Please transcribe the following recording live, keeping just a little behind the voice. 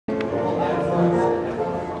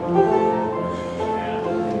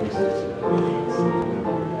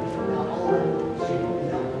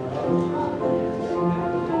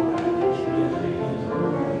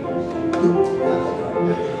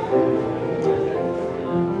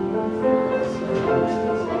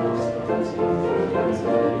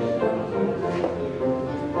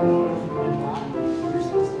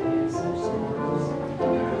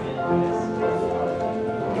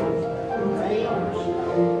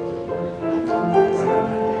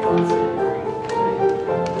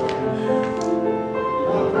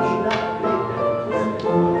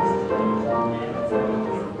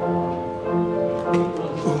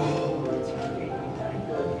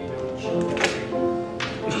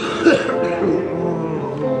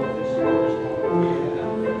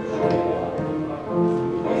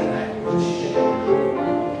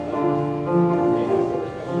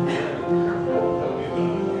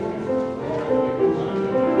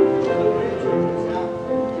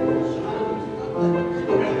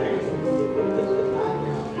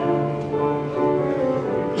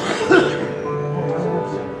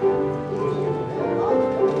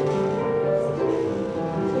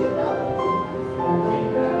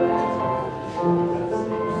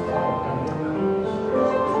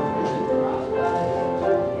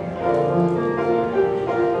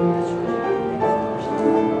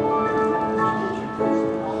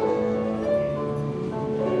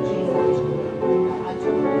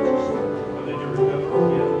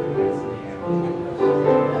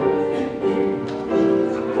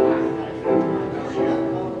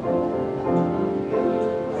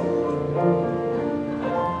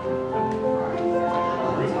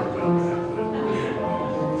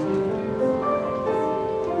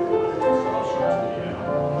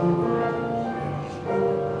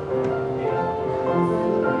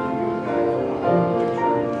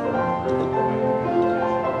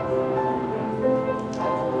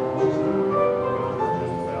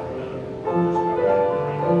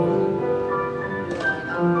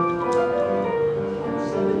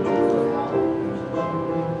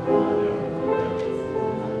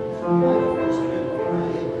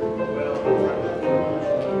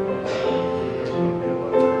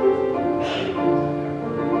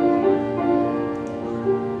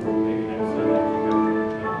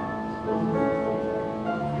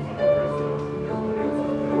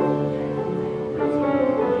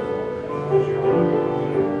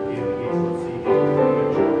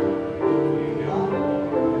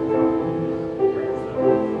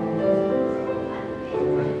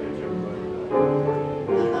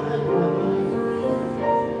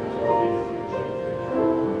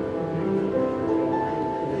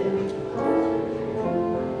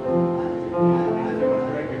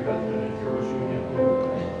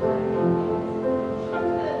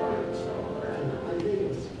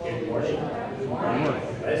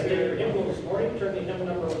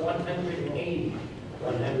bulletin number 180.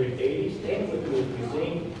 180, stand with me as we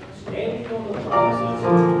sing, Standing on the Promises,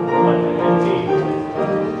 180.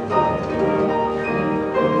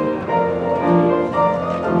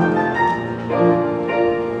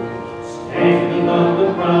 Standing on the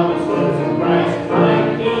promises of Christ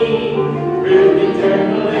my King, through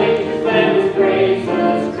eternal ages let His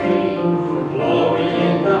praises ring. Glory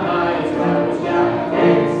in the highest, I will shout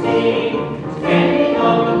and sing, standing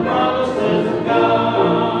on the promises of God.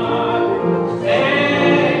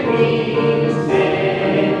 Standing,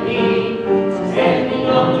 standing, standing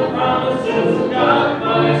on the promises of God,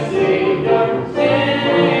 my Savior.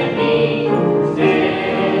 Standing,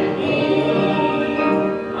 standing,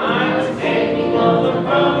 I'm standing on the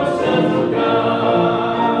promises of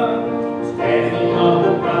God. Standing on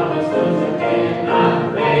the promises that cannot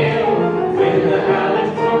fail. When the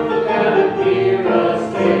howling storm, the battle hear us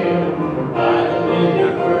sail. By the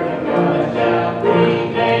living word of God I shall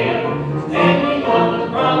prevail. Standing on the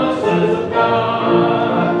promises of God.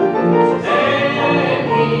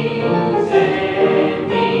 Standing,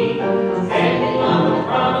 standing, standing on the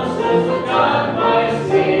promises of God, my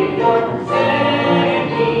Savior.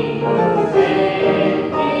 Standing,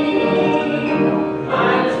 standing,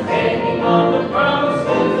 I'm standing on the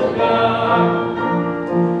promises of God.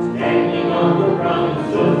 Standing on the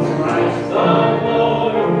promises of Christ the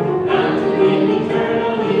Lord, not to win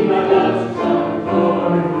eternally my love's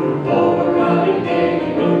concord, overcoming daily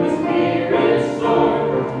with the Spirit's sword.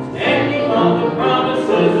 Standing on the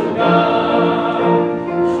promises of God.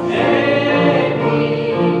 Standing,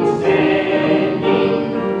 standing,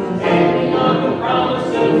 standing on the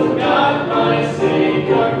promises of God, my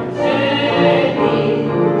Savior. Standing,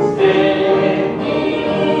 standing,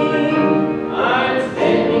 I'm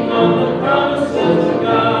standing on the promises of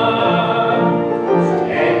God.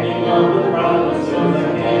 Standing on the promises I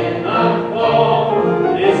cannot fall.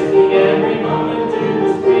 Listening every moment to the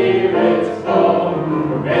Spirit's call.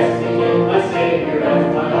 Resting in my Savior as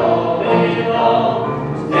my all in all.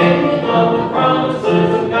 Standing on the promises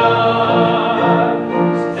of God.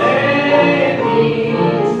 Standing,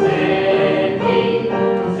 standing,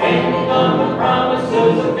 standing on the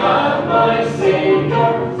promises of God, my Savior.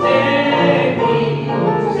 Standing,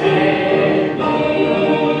 standing,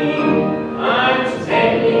 I'm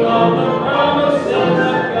standing on the promises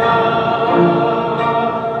of God.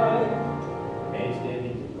 Remain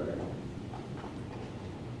standing for prayer.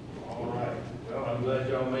 All right. Well, I'm glad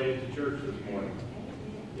y'all made it to church this morning.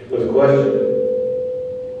 There's a question.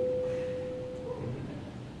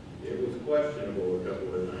 It was questionable a couple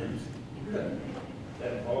of times.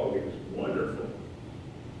 That fog is wonderful.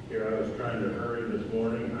 Here I was trying to hurry this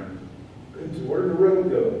morning. Where did the road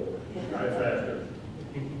go? Drive faster.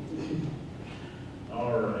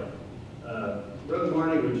 All right. Brother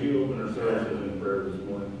Marty, would you open our services in prayer this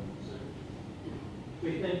morning? We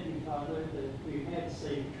thank you, Father, that we've had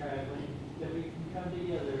safe traveling, that we can come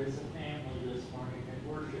together as a family this morning and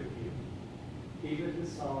worship you. Be with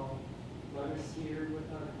us all. Let us hear with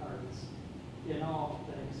our hearts. In all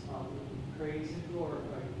things, Father, we praise and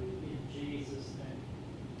glorify you in Jesus' name.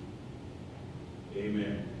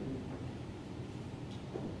 Amen.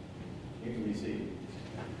 You can be seated.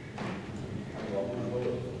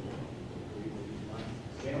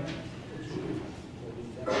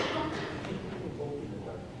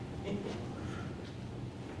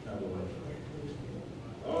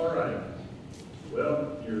 All right. Well,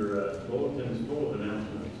 your bulletin is full of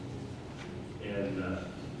announcements. And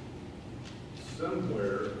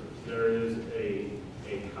somewhere there is a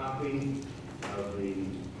copy of the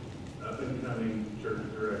up-and-coming church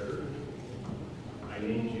directory. I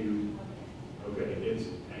need you, okay,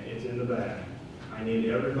 it's in the back. I need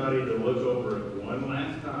everybody to look over it one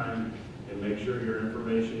last time and make sure your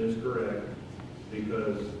information is correct,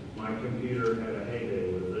 because my computer had a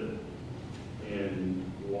heyday with it and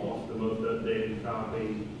lost the most updated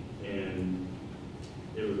copy, and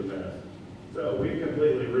it was a mess. So we've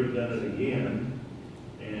completely redone it again,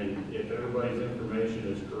 and if everybody's information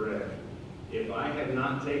is correct, if I have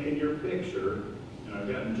not taken your picture, and I've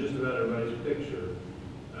gotten just about everybody's picture,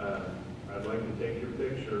 I'd like to take your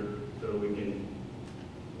picture so we can,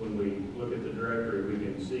 when we look at the directory, we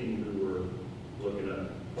can see who we're looking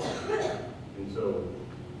up. And so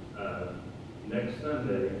next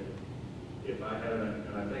Sunday, if I haven't,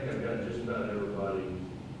 and I think I've got just about everybody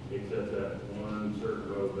except that one certain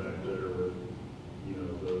row back there with, you know,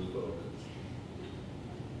 those folks.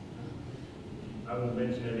 I won't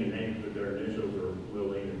mention any names, but their initials are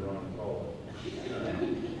Willie and Ron and Paul.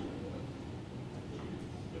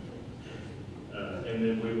 And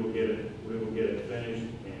then we will get it finished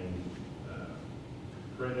and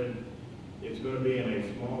printed It's going to be in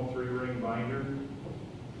a small 3-ring binder.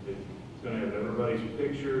 It's going to have everybody's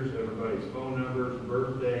pictures, everybody's phone numbers,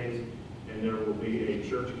 birthdays, and there will be a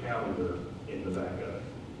church calendar in the back of it.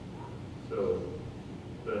 So,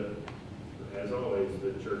 but as always,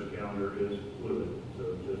 the church calendar is fluid,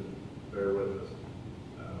 so just bear with us.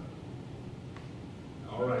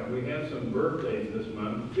 All right, we have some birthdays this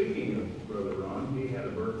month. Speaking of Brother Ron, he had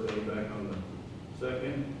a birthday back on the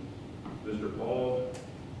 2nd. Mr. Paul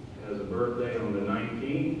has a birthday on the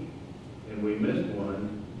 19th, and we missed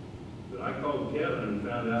one. But I called Kevin and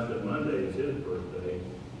found out that Monday is his birthday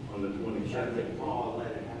on the 22nd. Uh-oh.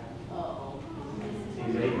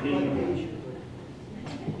 He's 18.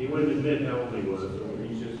 He wouldn't admit how old he was, so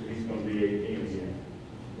he's going to be 18 again.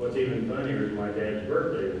 What's even funnier is my dad's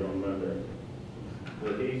birthday is on Monday.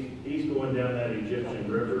 But he's going down that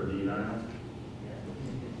Egyptian river, do you know?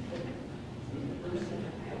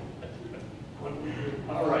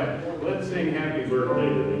 All right, let's sing happy birthday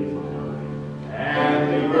to these.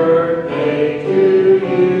 Happy birthday to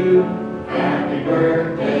you. Happy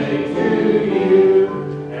birthday to you.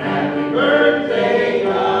 Happy birthday,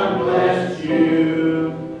 God bless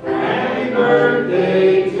you. Happy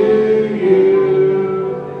birthday to you.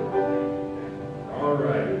 All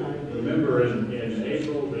right, remember in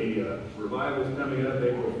April, the revival is coming up,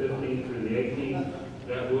 April 15th through the 18th.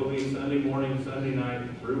 That will be Sunday morning, Sunday night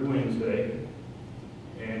through Wednesday.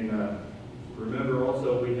 And remember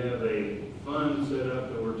also, we have a fund set up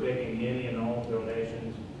that we're taking any and all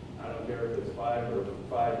donations. I don't care if it's $5 or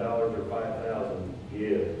 $5,000,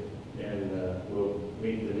 give. And we'll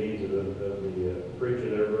meet the needs of the preacher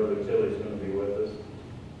there, Brother Tilly's going to be with us.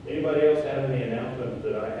 Anybody else have any announcements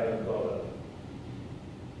that I haven't thought of?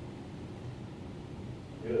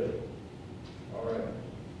 Good. All right.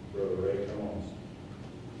 Brother Ray, come on.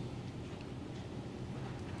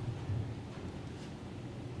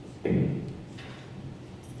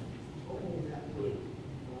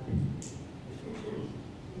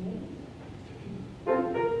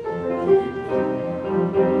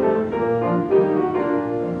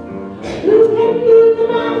 Who can move the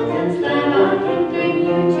mountains that are hindering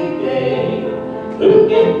you today? Who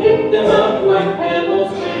can pick them up like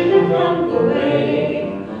pebbles when they run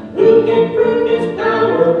away? Who can prove his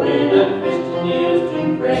power when a Christian kneels to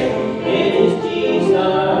pray? It is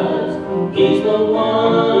Jesus, he's the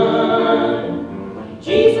one.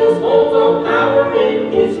 Jesus holds all power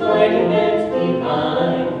in his mighty hands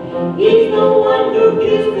divine. He's the one who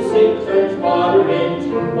gives the sick, turns water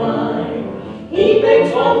into wine. He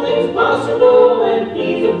makes all things possible, and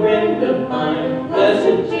he's a friend of mine.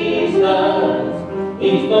 Blessed Jesus,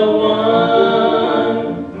 he's the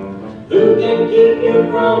one who can keep you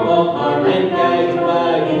from all harm and guide you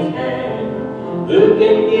by his hand. Who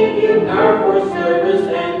can give you power for service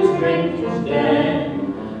and the strength to stand.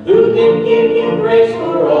 Who can give you grace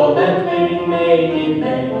for all that many may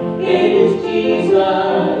demand. It is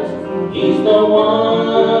Jesus, he's the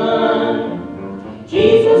one.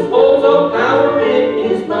 Jesus holds all power in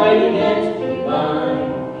his mighty hands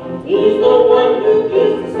divine. He's the one who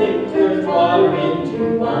gives the sick, turns water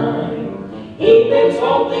into wine. He makes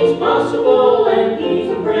all things possible, and he's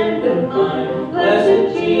a friend of mine.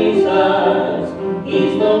 Blessed Jesus,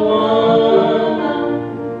 he's the one.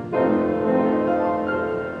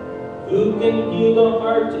 Who can heal the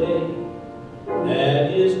heartache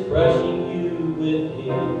that is crushing you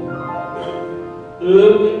within? Who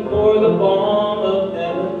can pour the balm of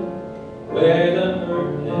heaven where the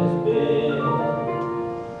hurt has been?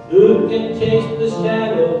 Who can chase the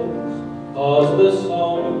shadows, cause the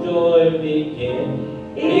song of joy begin?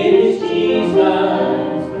 It is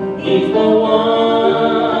Jesus, he's the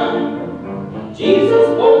one. Jesus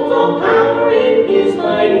holds all power in his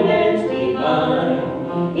mighty hands divine.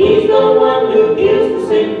 He's the one who gives the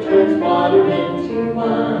sick, turns water into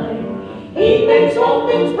wine. He makes all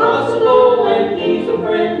things possible, and he's a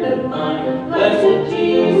friend of mine. Blessed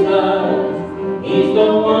Jesus, he's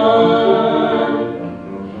the one.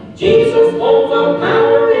 Jesus holds all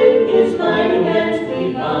power in his mighty hands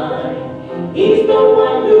divine. He's the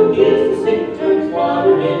one who gives the sick, turns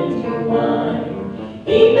water into wine.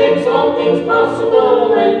 He makes all things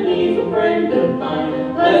possible, and he's a friend of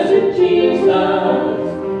mine. Blessed Jesus,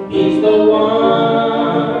 he's the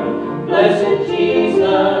one. Blessed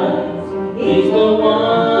Jesus, he's the one.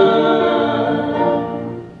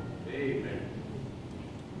 Amen.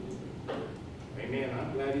 Amen. I'm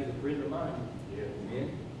glad he's a friend of mine. Yeah. Amen.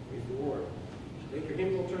 Praise the Lord. Take your hymn,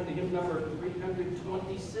 we'll turn to hymn number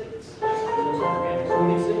 326.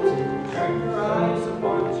 326. Turn your eyes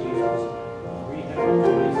upon Jesus.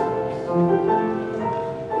 326.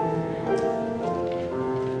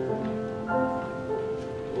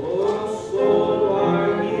 Oh,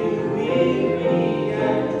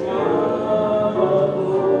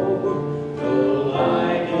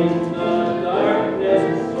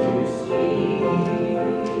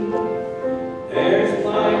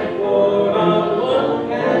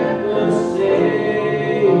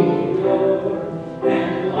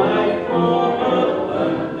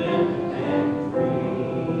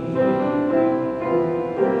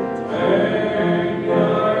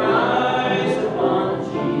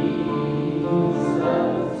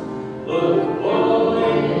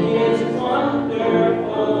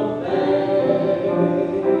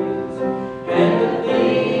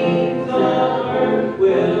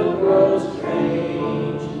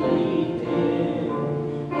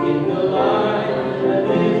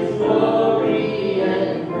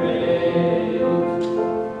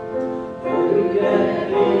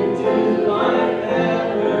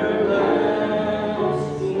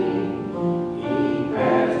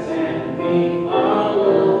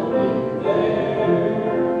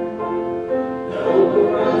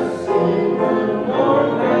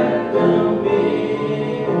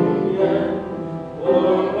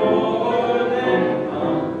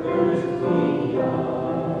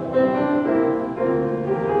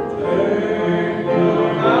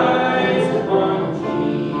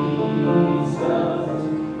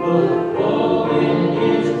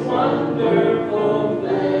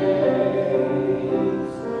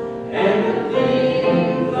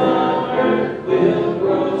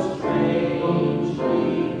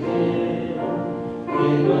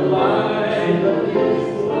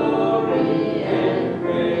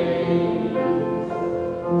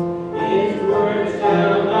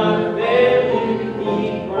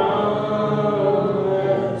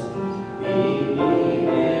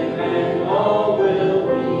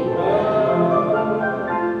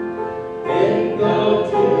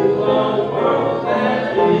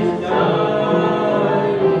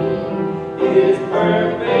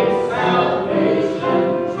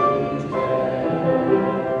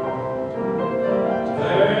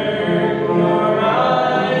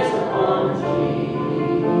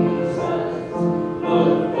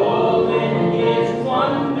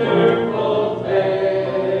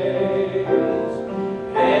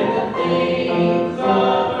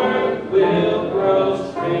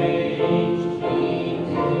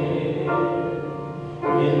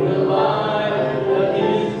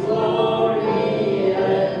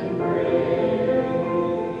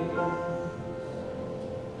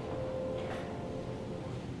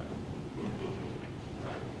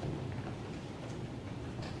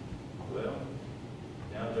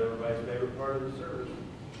 part of the service.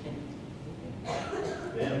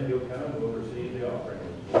 Then, if you'll come, we'll receive the offering.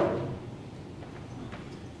 The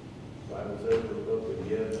Bible says we're supposed to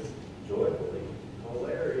give joyfully,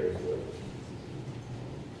 hilariously.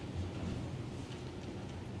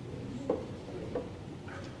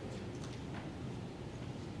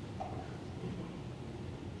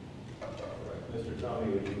 Mr. Tommy,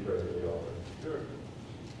 would you pray for the offering? Sure.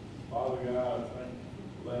 Father God, thank you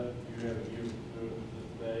for letting you have given to us this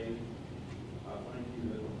day. I thank you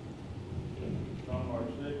that some are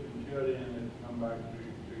sick and shut in and come back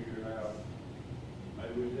to your house. May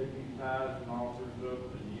we take these tithes and offers up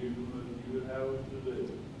and use them as you would have us to do.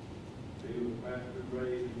 Be with Pastor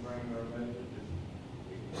Ray and bring our message and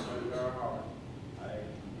touch our hearts. I ask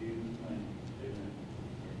in Jesus' name. Amen.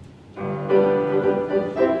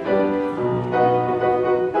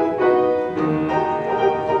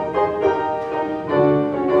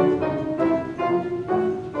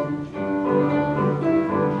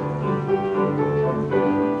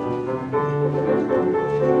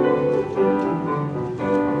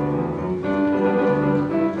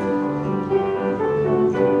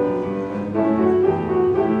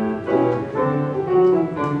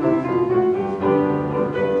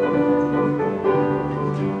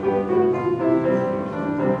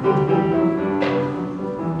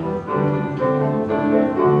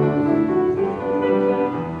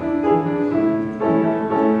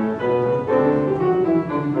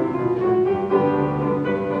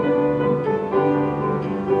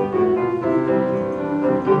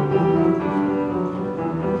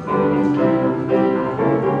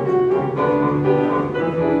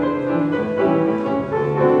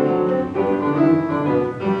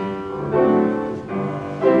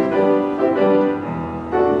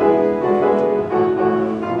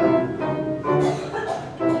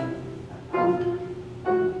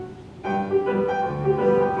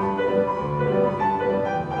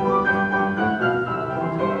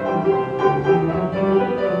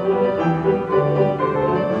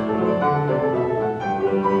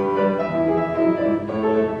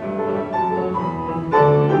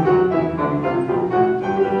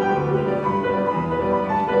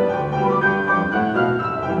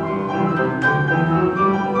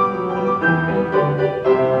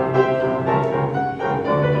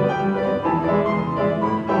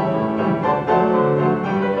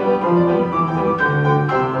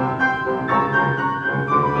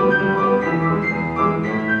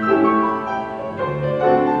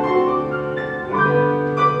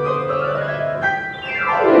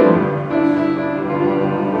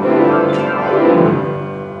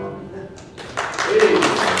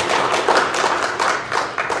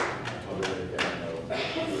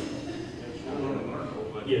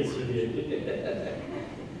 Yes, you did.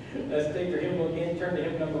 Let's take your hymn again, turn to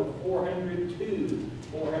hymn number 402.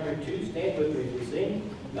 402, stand with me as we sing.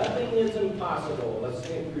 Nothing is impossible. Let's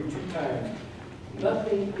sing it through 2 times.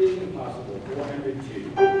 Nothing is impossible.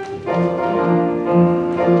 402.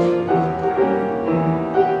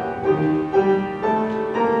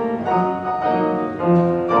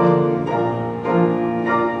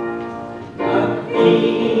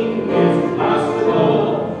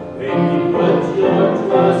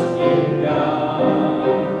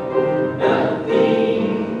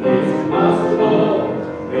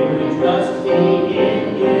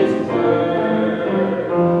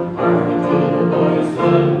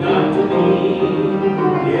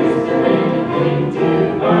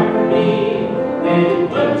 And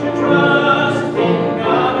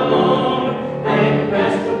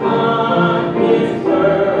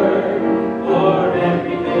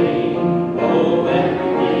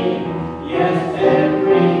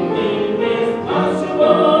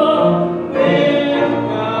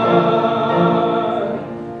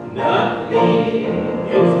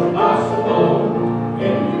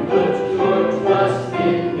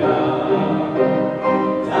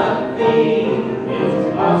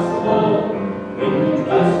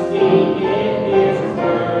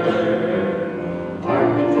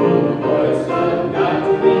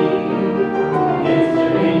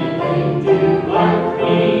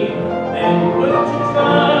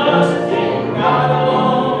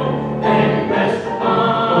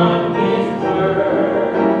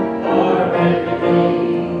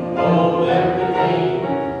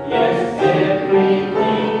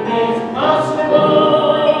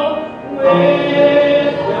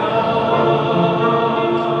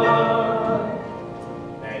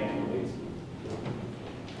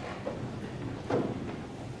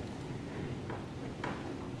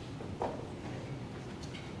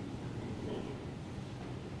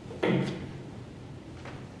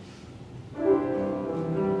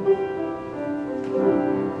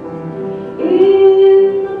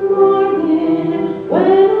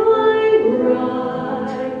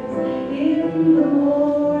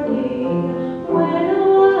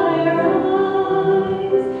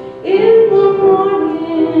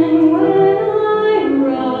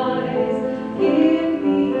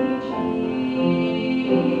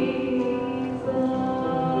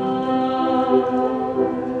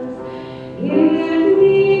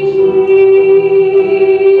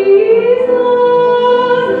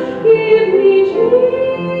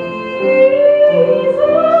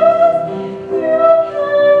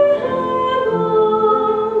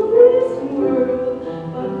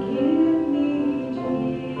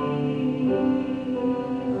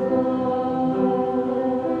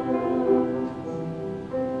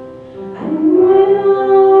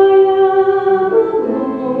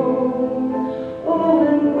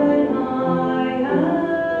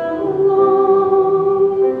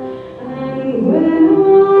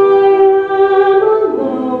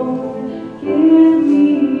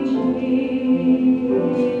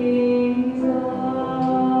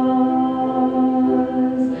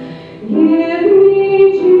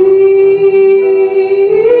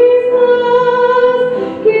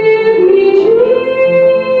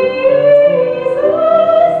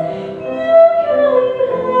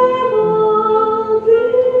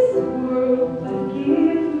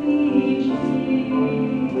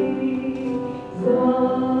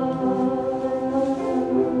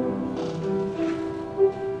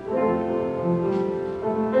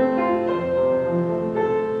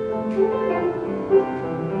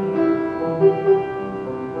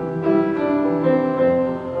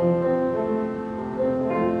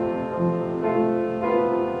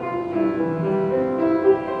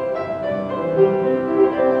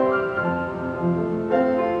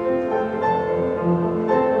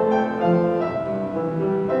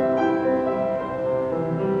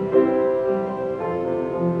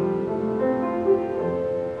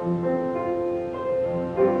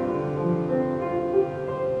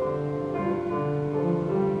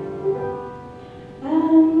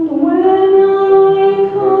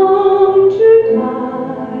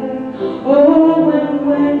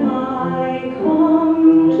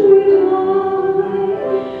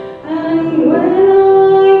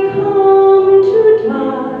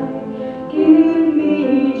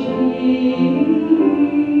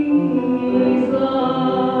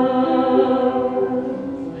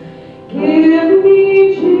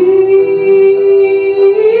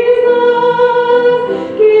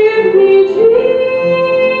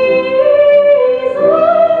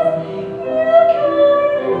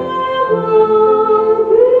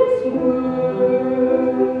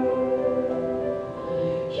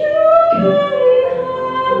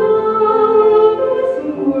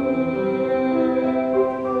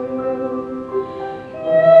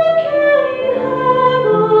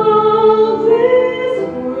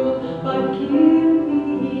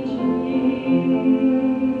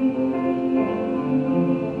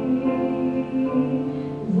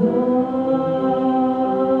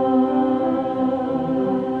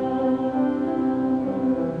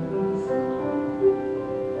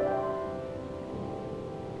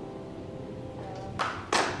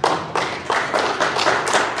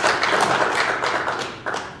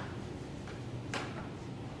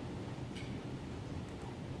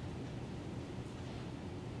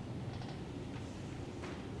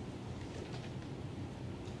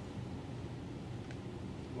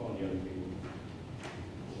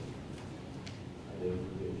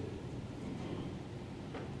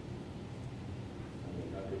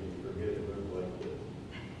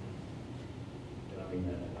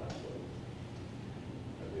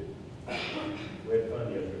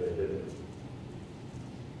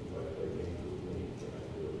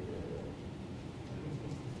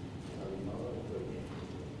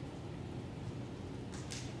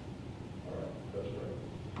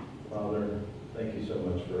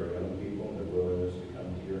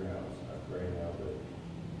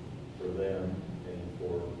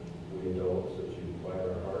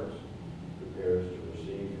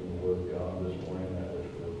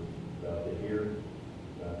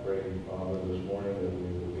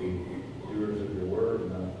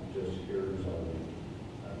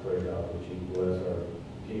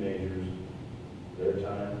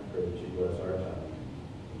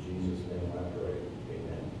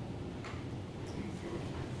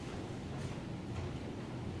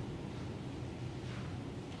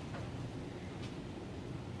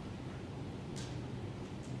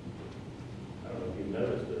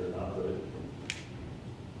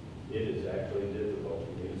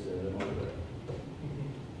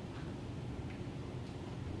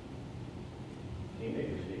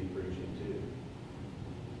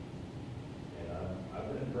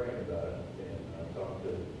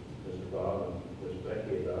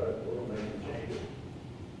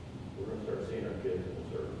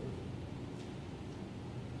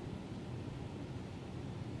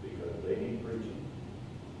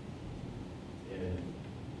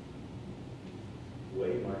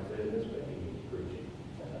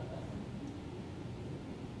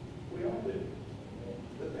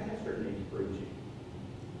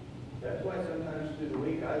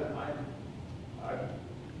I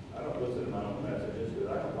don't listen to my own messages because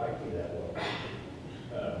I don't like me that well.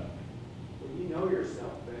 Well, you know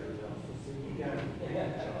yourself better though, so you got to.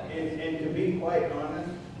 And to be quite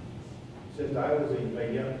honest, since I was a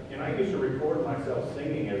young, and I used to record myself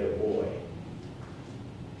singing as a boy.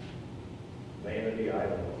 Vanity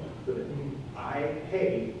idol. But I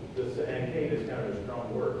hate this, and hate is kind of a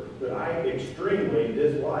strong word, but I extremely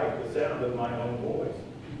dislike the sound of my own voice.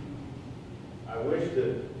 I wish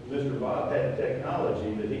that Mr. Bob had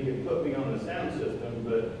technology that he could put me on the sound system,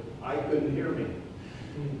 but I couldn't hear me.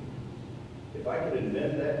 If I could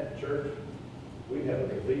invent that, church, we'd have a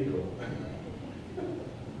cathedral.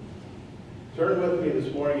 Turn with me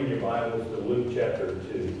this morning in your Bibles to Luke chapter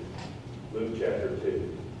 2. Luke chapter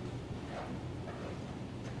 2.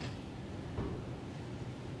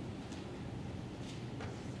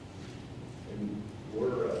 And we're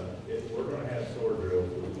going to have sword drills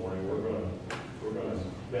this morning. We're going to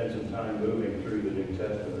spend some time moving through the New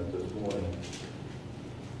Testament this morning.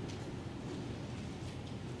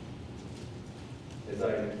 As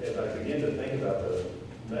I begin to think about the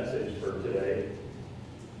message for today,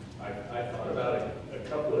 I thought about a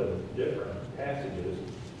couple of different passages.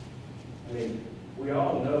 I mean, we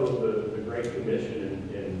all know the Great Commission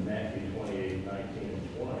in Matthew 28, 19,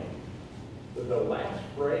 and 20. But the last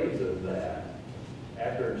phrase of that,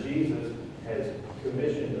 after Jesus has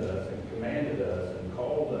commissioned us and commanded us and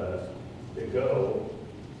called us to go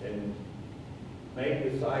and make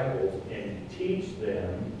disciples and teach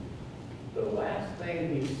them, the last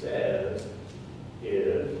thing he says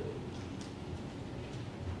is,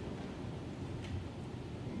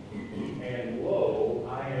 and lo,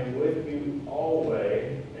 I am with you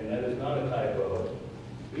always, and that is not a typo,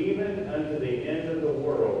 even unto the end of the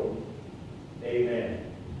world. Amen.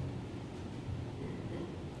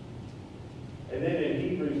 And then in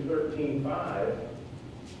Hebrews 13:5,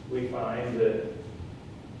 we find that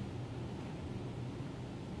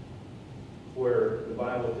where the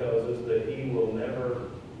Bible tells us that he will never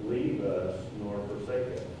leave us nor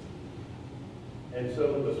forsake us. And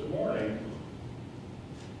so this morning,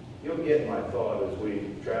 you'll get my thought as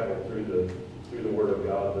we travel through the Word of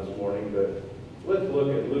God this morning, but let's look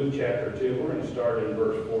at Luke chapter 2. We're going to start in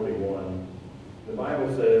verse 41. The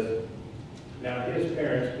Bible says, now his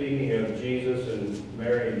parents, speaking of Jesus and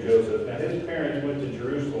Mary and Joseph, now his parents went to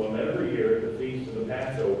Jerusalem every year at the feast of the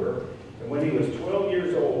Passover, and when he was 12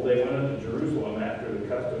 years old, they went up to Jerusalem after the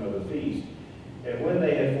custom of the feast. And when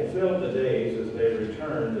they had fulfilled the days as they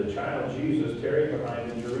returned, the child Jesus tarried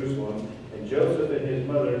behind in Jerusalem, and Joseph and his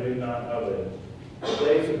mother knew not of it. But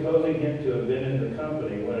they, supposing him to have been in the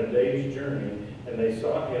company, went a day's journey, and they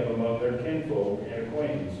sought him among their kinfolk and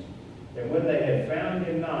acquaintance. And when they had found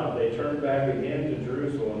him not, they turned back again to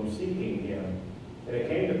Jerusalem, seeking him. And it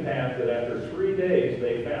came to pass that after 3 days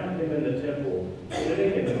they found him in the temple,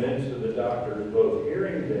 sitting in the midst of the doctors, both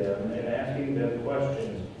hearing them and asking them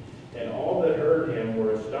questions. And all that heard him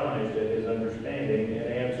were astonished at his understanding and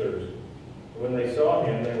answers. When they saw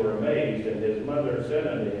him, they were amazed, and his mother said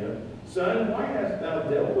unto him, Son, why hast thou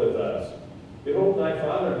dealt with us? Behold, thy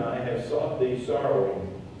father and I have sought thee sorrowing.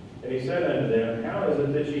 And he said unto them, How is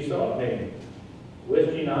it that ye sought me?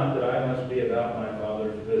 Wist ye not that I must be about my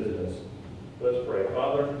Father's business? Let's pray.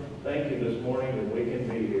 Father, thank you this morning that we can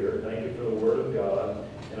be here. Thank you for the Word of God.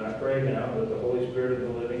 And I pray now that the Holy Spirit of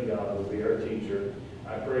the living God will be our teacher.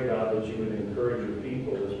 I pray, God, that you would encourage your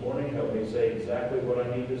people this morning. Help me say exactly what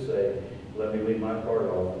I need to say. Let me leave my part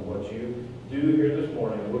off. And what you do here this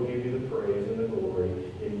morning, we'll give you the praise and the glory.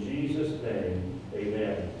 In Jesus' name,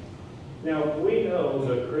 amen. Now, we know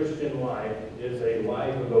the Christian life is a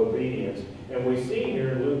life of obedience. And we see here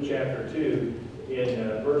in Luke chapter 2,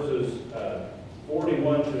 in verses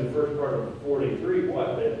 41 to the first part of 43,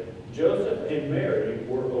 that Joseph and Mary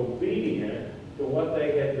were obedient to what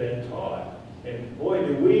they had been taught. And boy,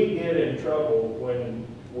 do we get in trouble when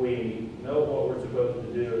we know what we're supposed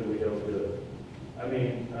to do and we don't do it. I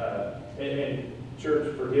mean, and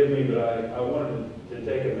church, forgive me, but I wanted to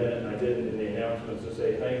take a minute, and I did in the announcements, to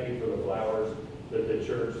say thank you for the flowers that the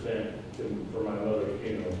church sent for my mother's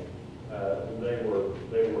funeral.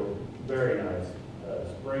 They were very nice.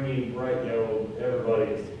 Springy, bright yellow.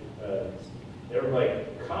 Everybody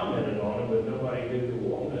commented on them, but nobody knew who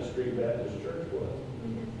Walnut Street Baptist Church was.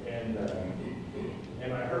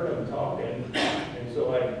 And I heard them talking, and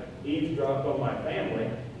so I eavesdropped on my family,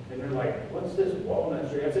 and they're like, "What's this Walnut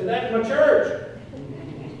Street?" I said, "That's my church."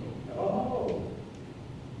 Oh,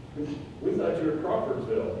 we thought you were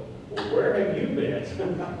Crawfordsville. Well, where have you been?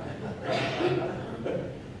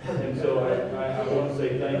 And so I want to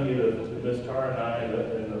say thank you to Ms. Tara and I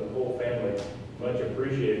and the whole family. Much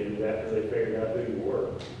appreciated after they figured out who you were.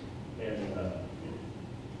 And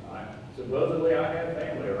supposedly I have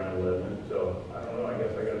family around Lebanon, so I don't know, I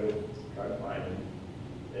guess I gotta go try to find them.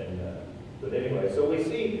 And, but anyway, so we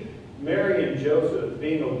see Mary and Joseph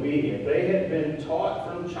being obedient. They had been taught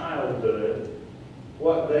from childhood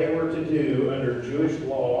what they were to do under Jewish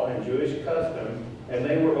law and Jewish custom, and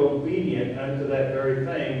they were obedient unto that very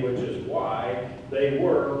thing, which is why they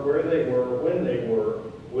were where they were when they were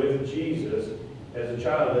with Jesus as a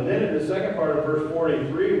child. And then in the second part of verse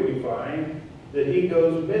 43, we find that he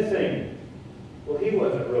goes missing. Well, he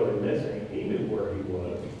wasn't really missing. He knew where he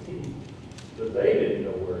was. But they didn't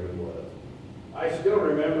know where he was. I still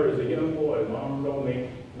remember as a young boy, Mom told me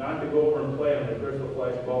not to go over and play on the Crystal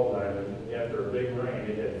Flash ball diamond after a big rain.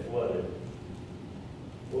 It had flooded.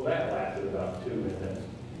 Well, that lasted about 2 minutes.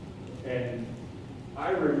 And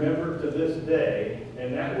I remember to this day,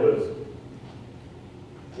 and that was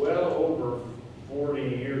well over 40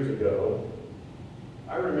 years ago,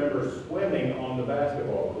 I remember swimming on the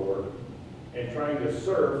basketball court and trying to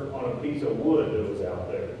surf on a piece of wood that was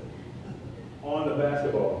out there. On the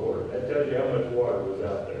basketball court. That tells you how much water was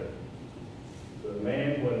out there. But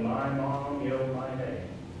man, when my mom yelled my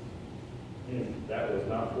name, that was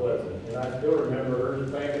not pleasant. And I still remember her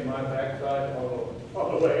spanking my backside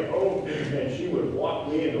on the way home, and she would walk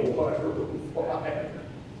me in the water and fly.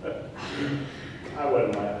 I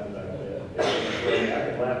wasn't laughing back then. I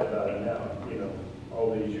can laugh about it now,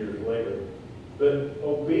 all these years later. But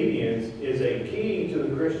obedience is a key to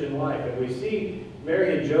the Christian life. And we see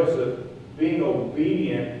Mary and Joseph being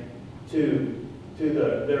obedient to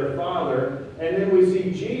their father. And then we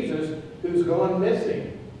see Jesus who's gone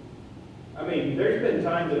missing. I mean, there's been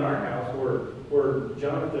times in our house where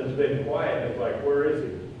Jonathan's been quiet and it's like, where is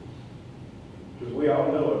he? Because we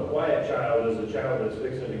all know a quiet child is a child that's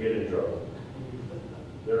fixing to get in trouble.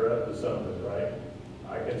 They're up to something, right?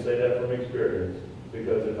 I can say that from experience.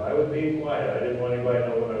 Because if I was being quiet, I didn't want anybody to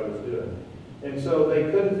know what I was doing. And so they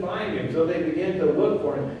couldn't find him, so they began to look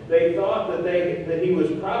for him. They thought that he was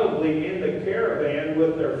probably in the caravan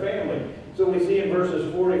with their family. So we see in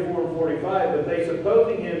verses 44 and 45, but they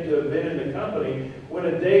supposing him to have been in the company, when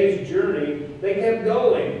a day's journey, they kept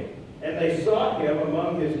going. And they sought him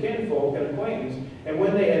among his kinfolk and acquaintance. And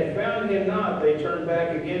when they had found him not, they turned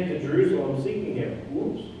back again to Jerusalem, seeking him.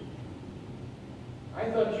 Whoops. I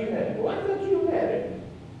thought you had him.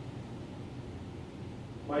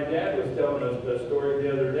 My dad was telling us the story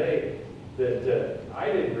the other day that I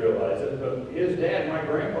didn't realize it, but his dad, my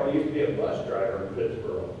grandpa, used to be a bus driver in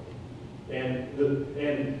Pittsburgh. And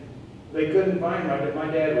they couldn't find my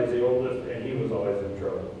dad was the oldest, and he was always in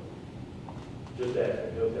trouble. Just ask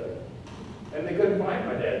him, he'll tell you. And they couldn't find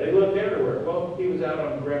my dad. They looked everywhere. Well, he was out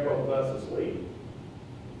on Grandpa's bus asleep.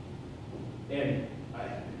 And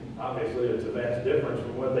obviously, it's a vast difference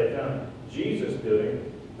from what they found Jesus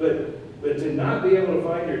doing. But to not be able to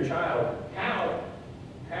find your child, how,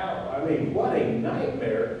 I mean, what a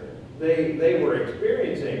nightmare they were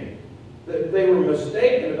experiencing. They were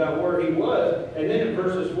mistaken about where he was. And then in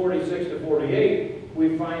verses 46 to 48,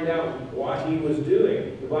 we find out what he was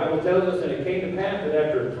doing. The Bible tells us, and it came to pass that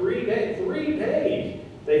after 3 days,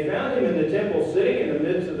 they found him in the temple sitting in the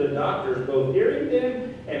midst of the doctors, both hearing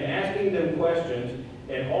them and asking them questions.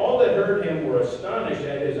 And all that heard him were astonished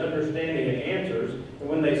at his understanding and answers. And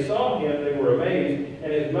when they saw him, they were amazed.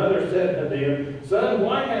 And his mother said unto him, Son,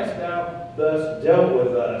 why hast thou thus dealt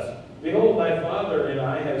with us? Behold, thy father and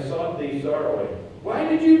I have sought thee sorrowing. Why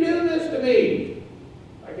did you do this to me?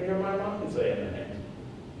 I can hear my mom saying that.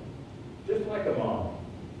 Just like a mom.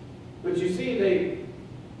 But you see, they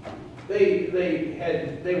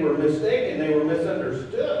were mistaken. They were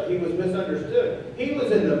misunderstood. He was misunderstood. He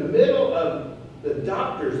was in the middle of the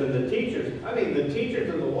doctors and the teachers. I mean, the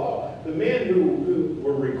teachers of the law. The men who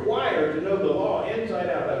were required to know the law inside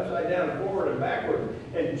out, upside down, forward and backward.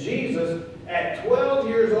 And Jesus, at 12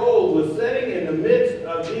 years old, was sitting in the midst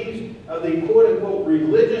of the quote-unquote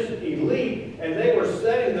religious elite. And they were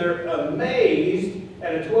sitting there amazed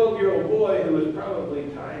at a 12-year-old boy who was probably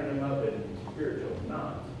tying them up in spiritual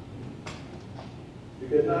knots.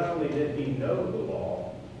 Because not only did he know the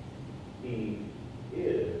law, he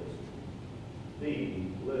is the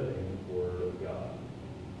living Word of God.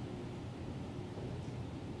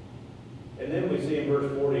 And then we see in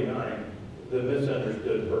verse 49 the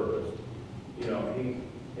misunderstood purpose.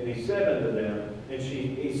 He said unto them,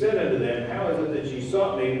 he said unto them, How is it that ye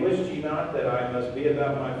sought me? Wist ye not that I must be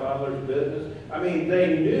about my Father's business? I mean,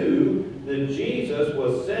 they knew that Jesus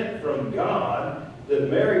was sent from God, that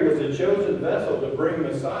Mary was a chosen vessel to bring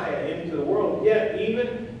Messiah into the world. Yet,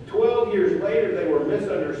 even 12 years later, they were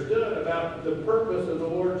misunderstood about the purpose of the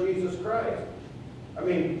Lord Jesus Christ. I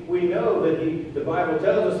mean, we know that the Bible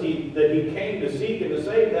tells us that he came to seek and to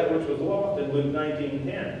save that which was lost in Luke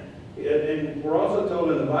 19:10. And we're also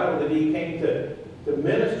told in the Bible that he came to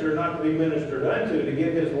minister, not to be ministered unto, to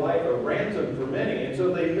give his life a ransom for many. And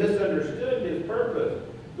so they misunderstood his purpose.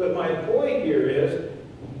 But my point here is,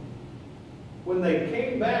 when they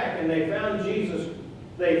came back and they found Jesus,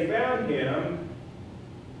 they found him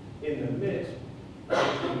in the midst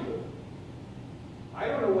of people. I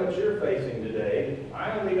don't know what you're facing today.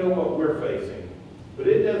 I only know what we're facing. But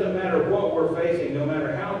it doesn't matter what we're facing, no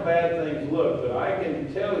matter how bad things look. But I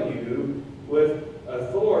can tell you with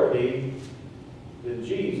authority that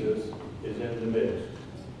Jesus is in the midst.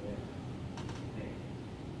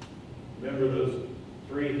 Remember those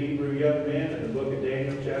 3 Hebrew young men in the book of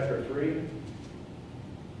Daniel chapter 3?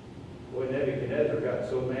 Boy, Nebuchadnezzar got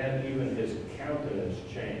so mad even his countenance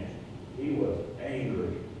changed. He was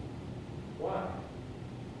angry. Why?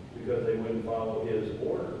 Because they wouldn't follow his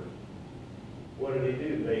order. What did he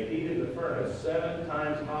do? They heated the furnace 7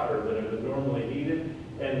 times hotter than it was normally heated,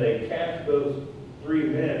 and they cast those 3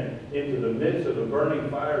 men into the midst of a burning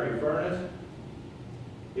fiery furnace.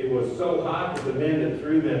 It was so hot that the men that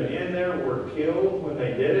threw them in there were killed when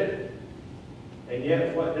they did it. And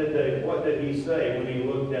yet, what did he say when he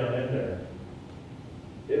looked down in there?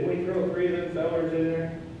 Didn't we throw 3 of them fellers in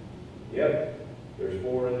there? Yep, there's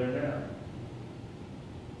 4 in there now.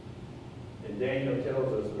 And Daniel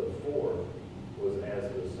tells us the 4th was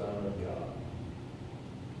as the Son of God.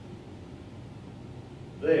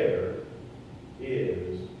 There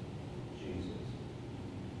is Jesus.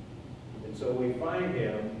 And so we find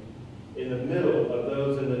him in the middle of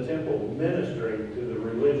those in the temple ministering to the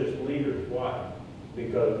religious leaders. Why?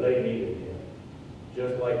 Because they needed him.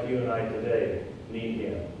 Just like you and I today need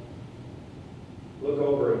him. Look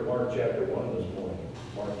over at Mark chapter 1 this morning.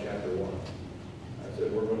 Mark chapter 1. I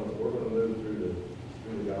said we're going to move through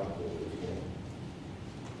the gospel this morning.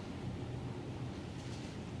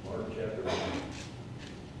 Mark chapter 1.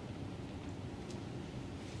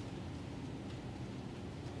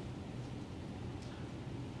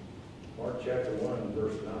 Mark chapter 1,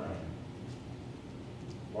 verse 9.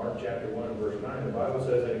 Mark chapter 1, verse 9, the Bible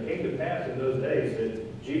says, "And it came to pass in those days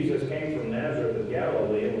that Jesus came from Nazareth of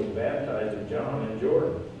Galilee and was baptized of John in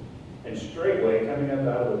Jordan. And straightway, coming up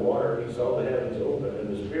out of the water, he saw the heavens open, and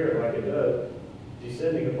the Spirit like a dove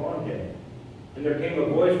descending upon him. And there came a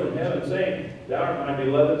voice from heaven saying, Thou art my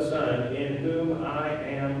beloved Son, in whom I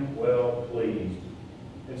am well pleased."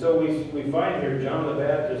 And so we find here John the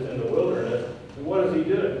Baptist in the wilderness, and what is he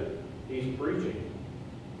doing? He's preaching.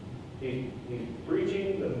 He's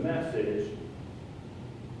preaching the message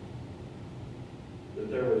that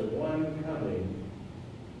there was one coming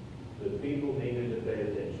that people needed to pay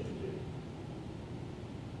attention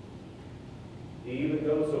to. He even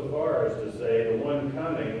goes so far as to say the one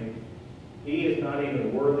coming, he is not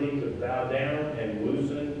even worthy to bow down and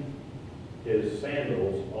loosen his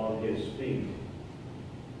sandals on his feet.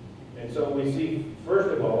 And so we see, first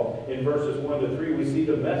of all, in verses 1 to 3, we see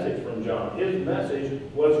the message from John. His message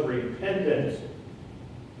was repentance,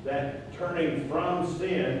 that turning from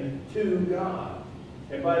sin to God.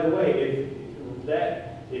 And by the way,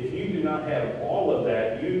 if you do not have all of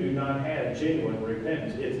that, you do not have genuine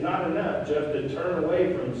repentance. It's not enough just to turn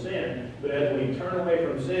away from sin, but as we turn away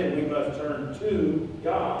from sin, we must turn to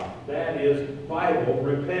God. That is Bible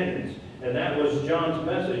repentance. And that was John's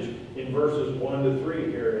message in verses 1 to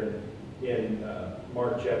 3 here in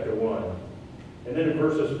Mark chapter 1. And then in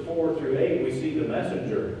verses 4 through 8, we see the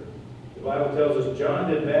messenger. The Bible tells us,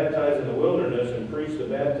 "John did baptize in the wilderness and preached the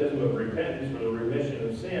baptism of repentance for the remission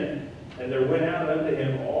of sin. And there went out unto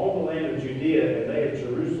him all the land of Judea and they of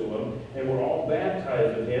Jerusalem, and were all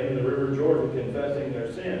baptized of him in the river Jordan, confessing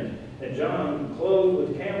their sins. And John, clothed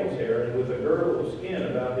with camel's hair and with a girdle of skin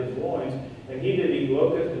about his loins, and he did eat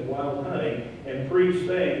locust and wild honey, and preached,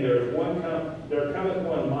 saying, There cometh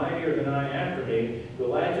one mightier than I after me, the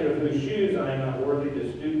latchet of whose shoes I am not worthy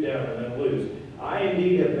to stoop down and unloose. I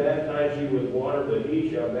indeed have baptized you with water, but he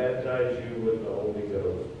shall baptize you with the Holy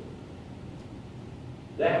Ghost."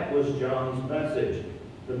 That was John's message,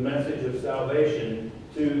 the message of salvation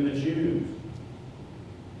to the Jews.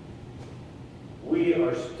 We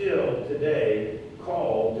are still today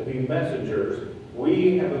called to be messengers.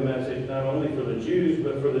 We have a message not only for the Jews,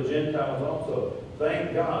 but for the Gentiles also.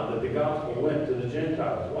 Thank God that the gospel went to the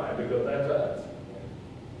Gentiles. Why? Because that's us.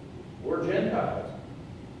 We're Gentiles.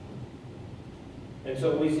 And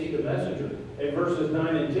so we see the messenger. In verses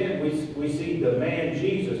 9 and 10, we see the man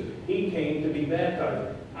Jesus. He came to be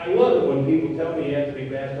baptized. I love it when people tell me you have to be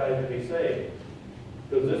baptized to be saved.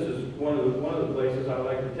 Because this is one of the places I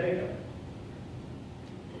like to take them.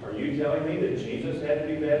 Are you telling me that Jesus had to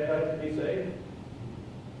be baptized to be saved?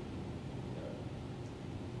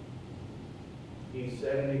 He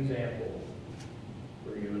set an example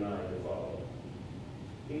for you and I to follow.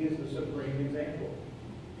 He is the supreme example.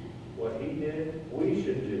 What he did, we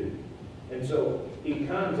should do. And so he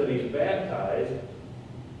comes and he's baptized,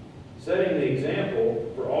 setting the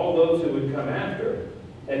example for all those who would come after.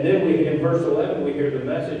 And then in verse 11, we hear the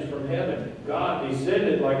message from heaven. God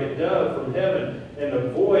descended like a dove from heaven, and a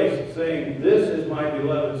voice saying, "This is my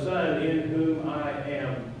beloved Son, in whom I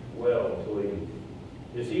am well pleased."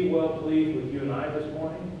 Is he well pleased with you and I this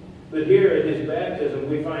morning? But here at his baptism,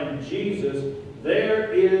 we find Jesus.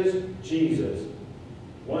 There is Jesus,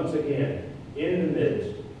 once again, in the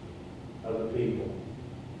midst of the people.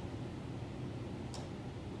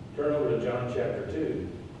 Turn over to John chapter 2.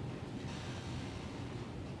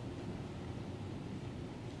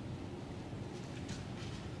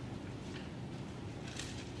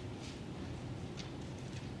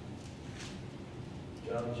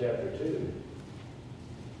 John chapter 2,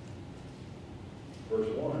 verse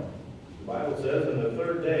 1. The Bible says, "And the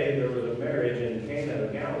third day there was a marriage in Cana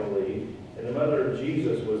of Galilee, and the mother of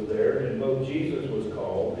Jesus was there, and both Jesus was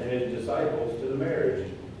called, and his disciples to the marriage.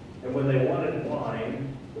 And when they wanted wine,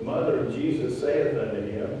 the mother of Jesus saith unto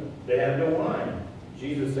him, They have no wine.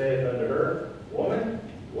 Jesus saith unto her, Woman,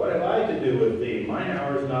 what have I to do with thee? Mine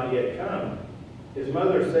hour is not yet come. His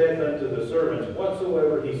mother saith unto the servants,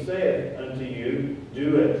 Whatsoever he saith unto you,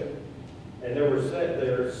 do it. And there were set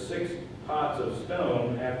there 6 pots of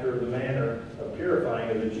stone, after the manner of purifying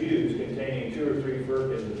of the Jews, containing 2 or 3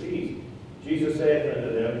 firkins apiece. Jesus saith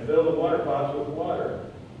unto them, Fill the water pots with water.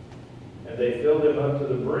 And they filled them up to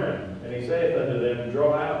the brim. And he saith unto them,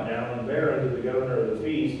 Draw out now, and bear unto the governor of the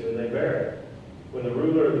feast. And they bare it. When the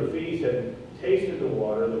ruler of the feast had tasted the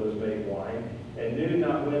water that was made wine, and knew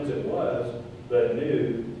not whence it was, but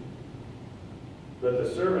the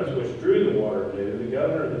servants which drew the water knew, the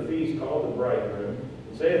governor of the feast called the bridegroom,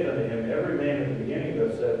 and saith unto him, Every man in the beginning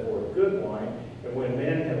doth set forth good wine, and when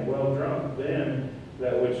men have well drunk, then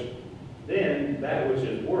that which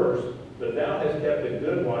is worse, but thou hast kept the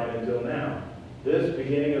good wine until now. This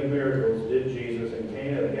beginning of miracles did Jesus in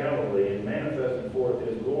Cana of Galilee, and manifested forth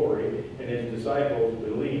his glory, and his disciples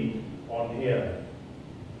believed on him."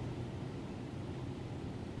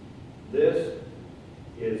 This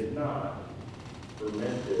is not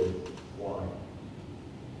fermented wine.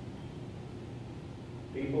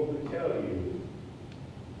 People who tell you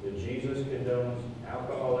that Jesus condones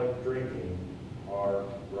alcoholic drinking are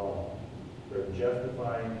wrong. They're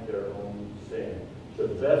justifying their own sin. The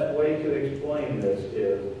best way to explain this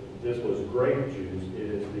is, this was grape juice. It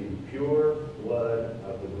is the pure blood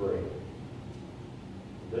of the grape.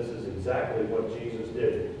 This is exactly what Jesus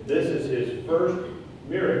did. This is his first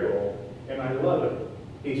miracle, and I love it.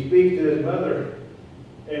 He speaks to his mother,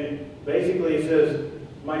 and basically he says,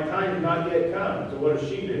 my time's not yet come. So what does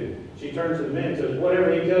she do? She turns to the men and says,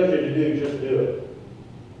 whatever he tells you to do, just do it.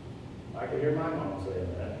 I can hear my mom saying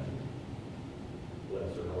that.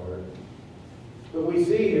 Bless her heart. But we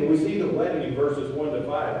see the wedding in verses 1 to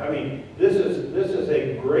 5. I mean, this is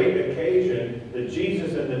a great occasion that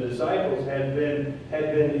Jesus and the disciples had been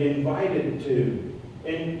invited to.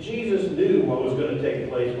 And Jesus knew what was going to take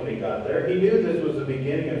place when he got there. He knew this was the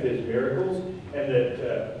beginning of his miracles, and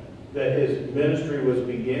that his ministry was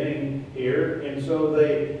beginning here. And so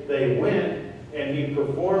they went, and he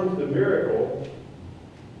performed the miracle.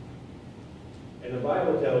 And the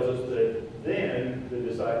Bible tells us that then the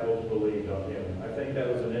disciples believed on him. I think that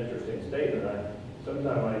was an interesting statement.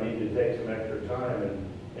 Sometime I need to take some extra time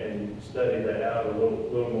and study that out a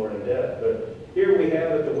little more in depth. But here we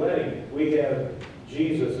have at the wedding, we have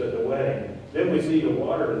Jesus at the wedding. Then we see the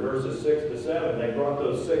water in verses 6 to 7. They brought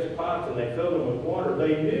those 6 pots and they filled them with water.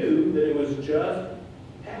 They knew that it was just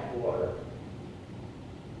tap water.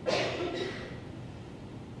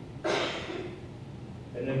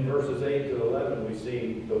 And then verses 8 to 11, we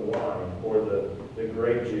see the wine, or the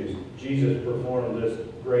grape juice. Jesus performed this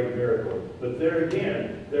great miracle. But there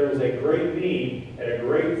again, there was a great need at a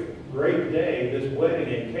great day, this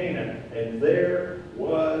wedding in Cana, and there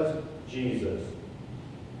was Jesus.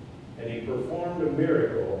 And he performed a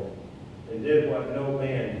miracle and did what no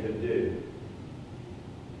man could do.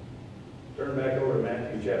 Turn back over to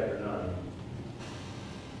Matthew chapter 9.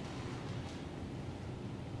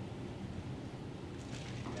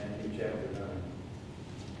 Matthew chapter 9.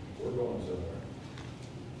 We're going somewhere.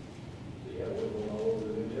 So yeah, we're going all over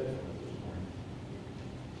the New Testament this morning.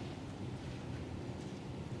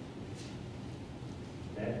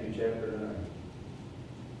 Matthew chapter 9.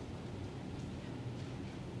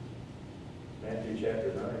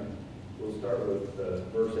 start with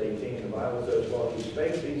verse 18. The Bible says, while he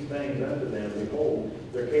spake these things unto them, behold,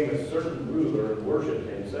 there came a certain ruler and worshipped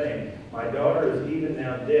him, saying, My daughter is even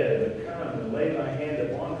now dead, but come and lay thy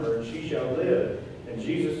hand upon her, and she shall live. And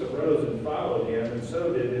Jesus arose and followed him, and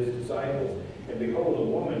so did his disciples. And behold, a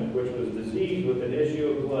woman which was diseased with an issue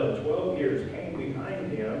of blood 12 years came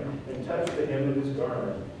behind him and touched the hem of his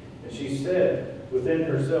garment. And she said within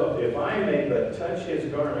herself, If I may but touch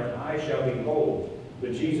his garment, I shall be whole.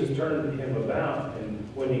 But Jesus turned him about, and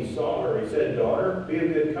when he saw her, he said, Daughter, be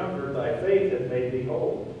of good comfort, thy faith hath made thee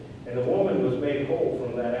whole. And the woman was made whole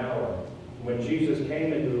from that hour. When Jesus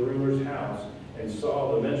came into the ruler's house, and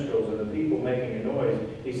saw the minstrels and the people making a noise,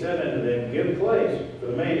 he said unto them, Give place, for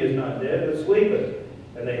the maid is not dead, but sleepeth.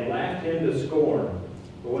 And they laughed him to scorn.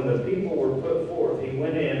 But when the people were put forth, he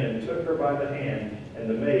went in and took her by the hand, and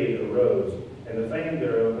the maid arose. And the fame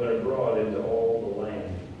thereof went abroad into all the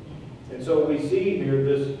land. And so we see here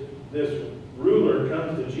this ruler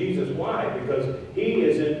comes to Jesus. Why? Because he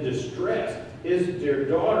is in distress. His dear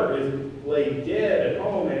daughter is laid dead at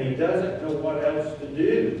home, and he doesn't know what else to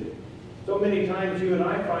do. So many times you and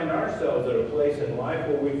I find ourselves at a place in life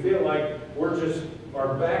where we feel like we're just,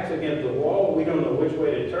 our back's against the wall. We don't know which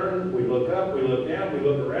way to turn. We look up, we look down, we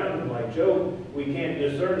look around, and like Job, we can't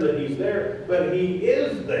discern that he's there. But he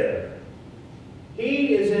is there.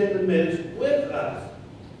 He is in the midst with us.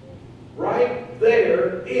 Right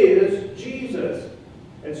there is Jesus.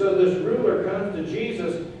 And so this ruler comes to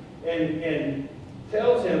Jesus and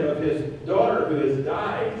tells him of his daughter who has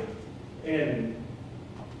died. And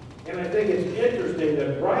I think it's interesting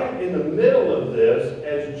that right in the middle of this,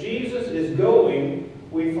 as Jesus is going,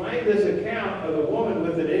 we find this account of the woman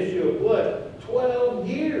with an issue of blood. 12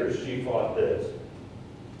 years she fought this.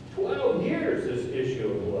 12 years this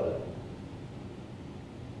issue of blood.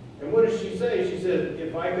 And what does she say? She said,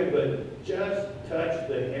 if I could but just touch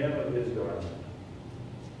the hem of his garment,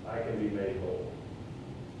 I can be made whole.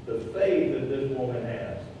 The faith that this woman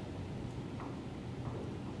has.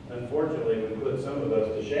 Unfortunately, we put some of us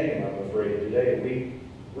to shame, I'm afraid, today.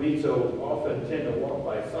 We so often tend to walk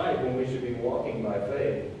by sight when we should be walking by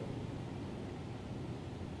faith.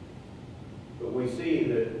 But we see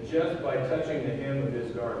that just by touching the hem of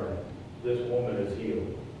his garment, this woman is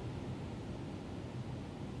healed.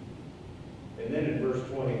 And then in verse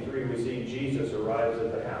 23, we see Jesus arrives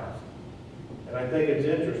at the house. And I think it's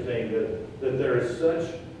interesting that there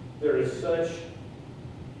is such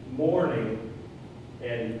mourning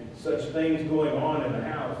and such things going on in the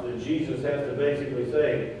house that Jesus has to basically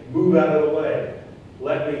say, move out of the way.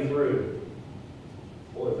 Let me through.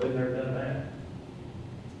 Boy, been there, done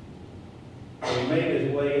that. He made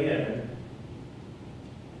his way in.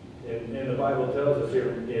 And the Bible tells us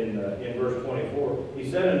here in verse 24, he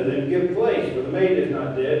said unto them, Give place, for the maid is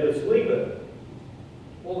not dead, but sleepeth.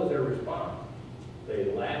 What was their response?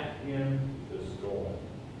 They laughed him to scorn.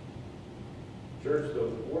 Church, the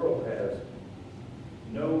world has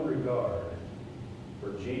no regard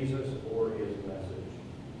for Jesus or his message.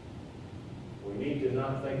 We need to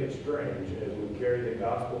not think it strange as we carry the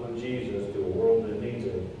gospel of Jesus to a world that needs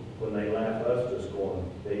it when they laugh us to scorn.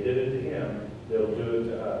 They did it to him, they'll do it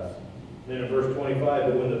to us. Then in verse 25,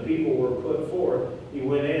 but when the people were put forth, he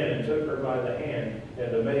went in and took her by the hand,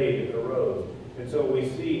 and the maid arose. And so we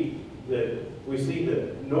see the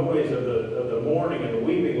noise of the mourning and the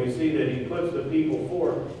weeping. We see that he puts the people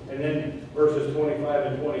forth. And then verses 25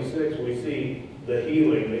 and 26, we see the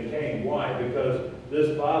healing that came. Why? Because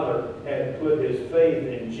this father had put his faith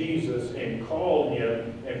in Jesus and called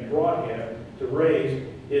him and brought him to raise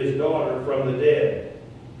his daughter from the dead.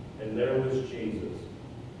 And there was Jesus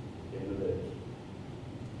in the midst.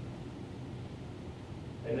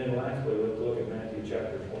 And then lastly, let's look at Matthew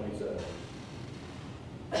chapter 27.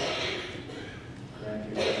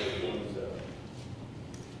 Matthew chapter 27.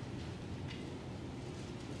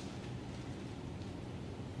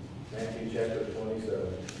 Matthew chapter 27.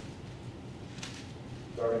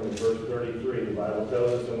 Starting with verse 33, the Bible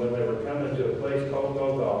tells us, and when they were coming to a place called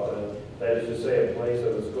Golgotha, that is to say, a place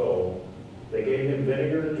of a skull, they gave him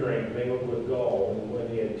vinegar to drink mingled with gall, and when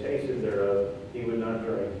he had tasted thereof, he would not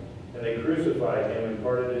drink. And they crucified him and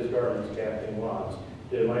parted his garments, casting lots,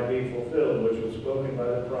 that it might be fulfilled, which was spoken by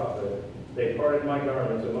the prophet. They parted my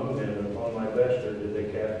garments among them, and upon my vesture did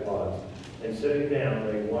they cast lots. And sitting down,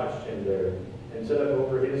 they watched him there, and set up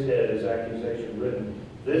over his head his accusation written,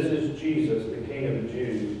 This is Jesus, the King of the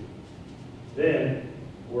Jews. Then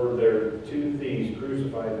were there two thieves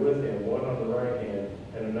crucified with him, one on the right hand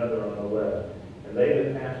and another on the left. And they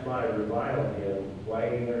that passed by reviled him,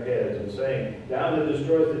 wagging their heads, and saying, Thou that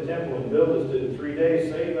destroyest the temple and buildest it in 3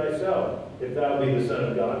 days, save thyself. If thou be the Son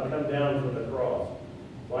of God, come down from the cross.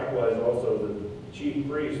 Likewise also the chief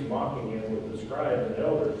priest mocking him with the scribes and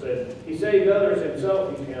elders said, He saved others,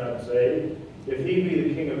 himself he cannot save. If he be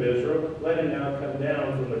the king of Israel, let him now come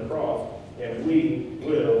down from the cross, and we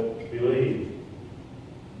will believe.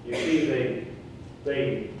 You see,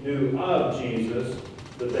 they knew of Jesus,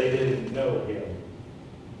 but they didn't know him.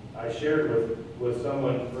 I shared with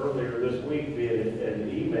someone earlier this week via an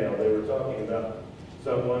email. They were talking about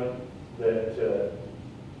someone that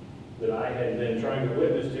I had been trying to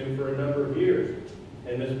witness to for a number of years.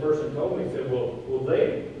 And this person told me, said, well,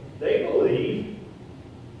 they believe.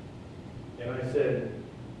 And I said,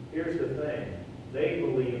 here's the thing. They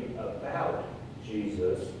believe about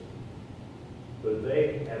Jesus, but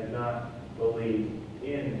they have not believed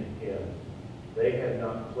in him. They have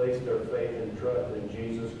not placed their faith and trust in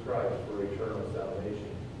Jesus Christ for eternal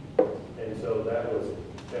salvation. And so that was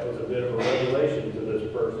a bit of a revelation to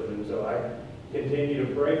this person. And so I continue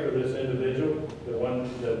to pray for this individual, that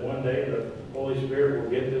one day the Holy Spirit will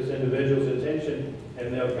get this individual's attention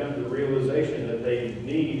and they'll come to the realization that they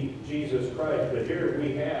need Jesus Christ. But here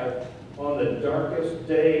we have, on the darkest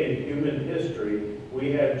day in human history,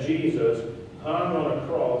 we have Jesus hung on a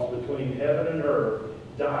cross between heaven and earth,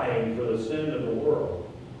 dying for the sin of the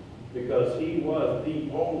world, because he was the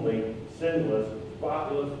only sinless,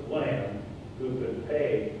 spotless Lamb who could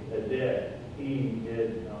pay a debt he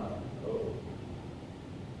did not owe.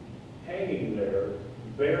 Hanging there,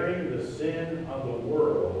 bearing the sin of the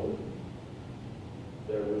world,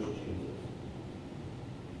 there was Jesus.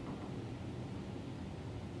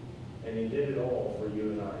 And he did it all for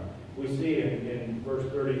you and I. We see in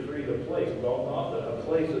verse 33 the place, Golgotha, a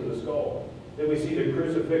place of the skull. Then we see the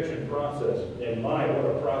crucifixion process. And my,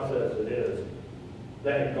 what a process it is.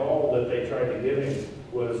 That gall that they tried to give him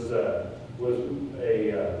was a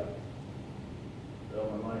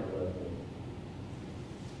my mind left me.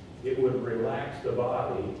 It would relax the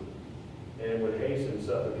body and it would hasten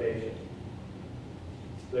suffocation.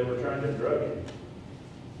 They were trying to drug him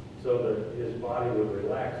so that his body would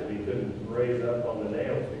relax and he couldn't raise up on the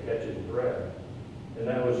nails to catch his breath. And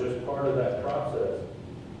that was just part of that process.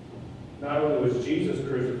 Not only was Jesus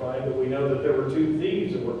crucified, but we know that there were two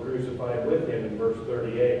thieves that were crucified with him in verse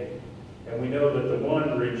 38. And we know that the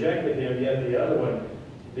one rejected him, yet the other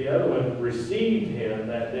one received him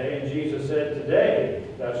that day. And Jesus said, today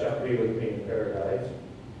thou shalt be with me in paradise.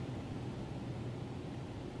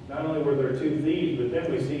 Not only were there two thieves, but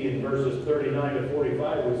then we see in verses 39 to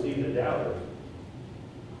 45, we see the doubters.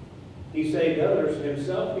 He saved others,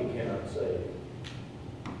 himself he cannot save.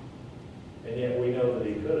 And yet we know that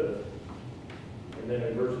he could have. And then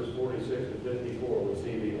in verses 46 to 54, we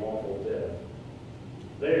see the awful death.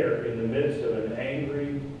 There, in the midst of an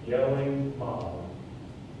angry, yelling mob,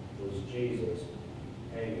 was Jesus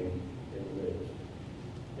hanging in the midst.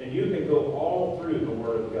 And you can go all through the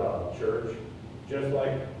Word of God, church. Just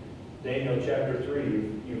like Daniel chapter 3,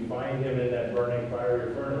 you find him in that burning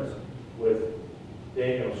fiery furnace with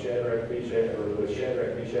Daniel, Shadrach, Meshach, or with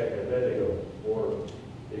Shadrach, Meshach, and Abednego, or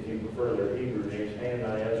if you prefer their Hebrew names,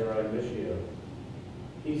 Hananiah, Azariah, and Mishael.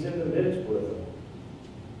 He's in the midst with them.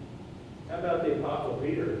 How about the Apostle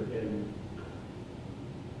Peter?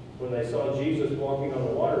 When they saw Jesus walking on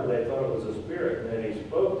the water, they thought it was a spirit, and then he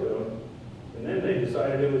spoke to them, and then they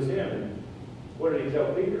decided it was him. What did he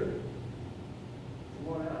tell Peter?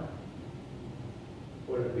 Come on out.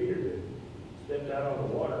 What did Peter do? Stepped out on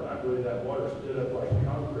the water, and I believe that water stood up like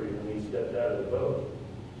concrete when he stepped out of the boat.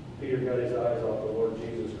 Peter got his eyes off the Lord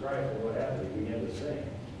Jesus Christ, and what happened? He began to sing.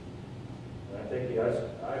 And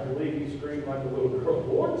I believe he screamed like a little girl,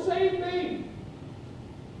 Lord, save me!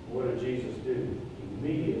 What did Jesus do?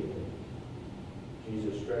 Immediately,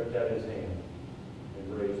 Jesus stretched out his hand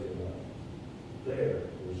and raised him up. There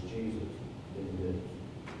was Jesus in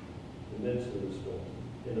the midst of the storm,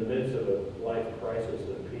 in the midst of a life crisis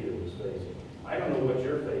that Peter was facing. I don't know what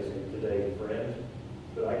you're facing today, friends,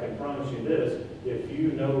 but I can promise you this: if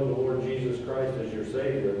you know the Lord Jesus Christ as your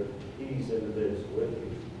Savior, he's in the midst with you.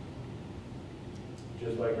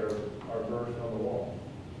 Just like our verse on the wall.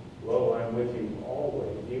 Lo, I'm with you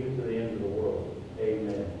always, even to the end of the world.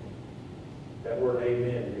 Amen. That word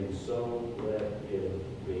amen means so let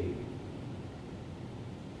it be.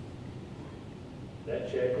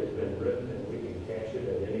 That check has been written and we can cash it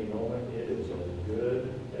at any moment. It is as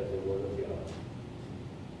good as the Word of God.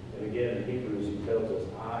 And again, in Hebrews, he tells us,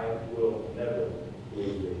 I will never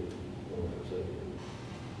leave thee nor forsake thee.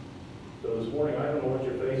 So this morning, I don't know what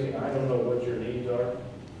you're facing. I don't know what your needs are.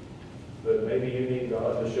 But maybe you need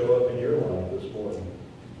God to show up in your life this morning.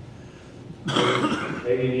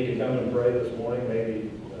 Maybe you need to come and pray this morning.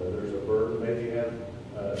 Maybe there's a burden. Maybe you have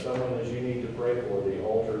someone that you need to pray for. The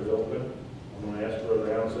altar is open. I'm going to ask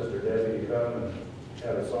Brother Al and Sister Debbie to come and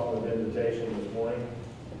have a song of invitation this morning.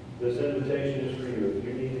 This invitation is for you. If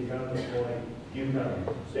you need to come this morning, you come.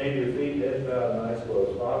 Stand to your feet, heads bowed, and eyes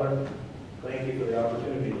closed. Father, thank you for the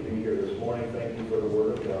opportunity to be here this morning. Thank you for the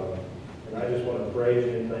Word of God. And I just want to praise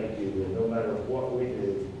you and thank you that no matter what we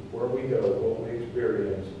do, where we go, what we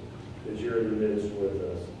experience, that you're in the midst with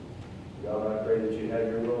us. God, I pray that you have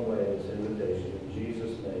your own way in this invitation. In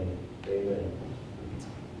Jesus' name, amen.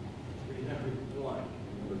 301.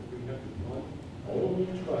 Number 301. Only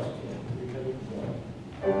trust him. 301.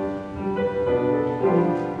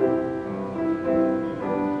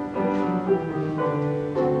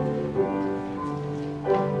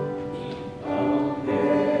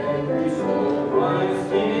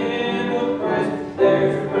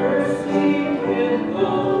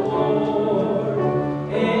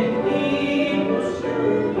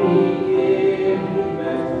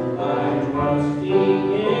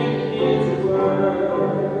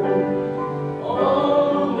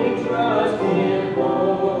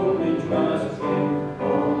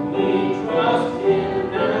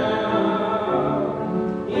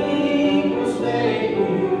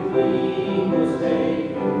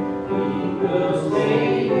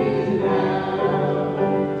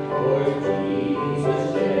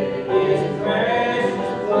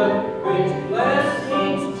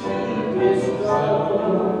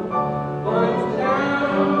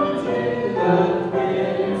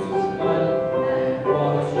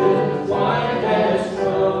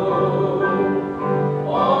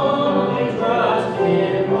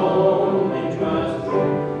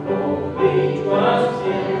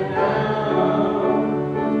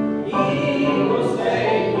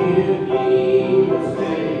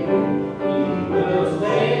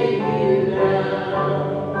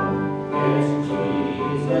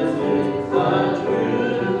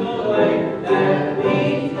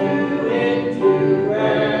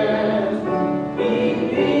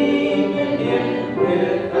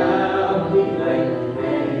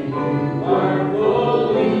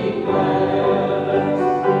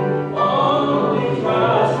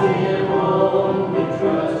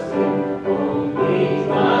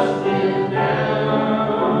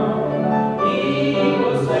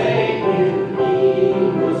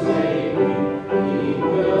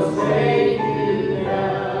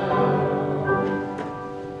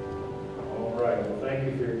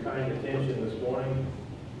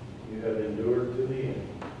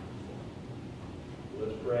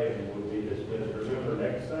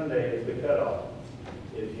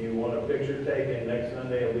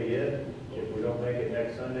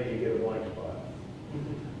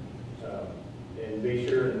 And be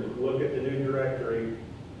sure and look at the new directory,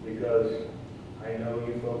 because I know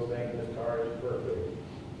you folks think Miss Tara is perfect.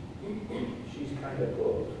 She's kind of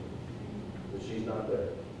close, but she's not there.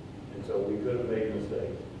 And so we could have made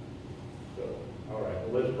mistakes. So, all right,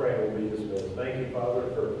 well, let's pray and we'll be dismissed. Thank you, Father,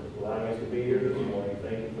 for allowing us to be here this morning.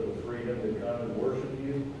 Thank you for the freedom to come and worship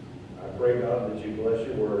you. I pray, God, that you bless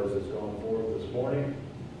your word as it's gone forth this morning.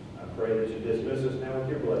 I pray that you dismiss us now with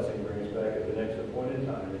your blessing. Bring us back at the next appointed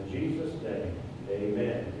time. In Jesus' name,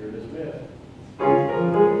 amen. You're dismissed.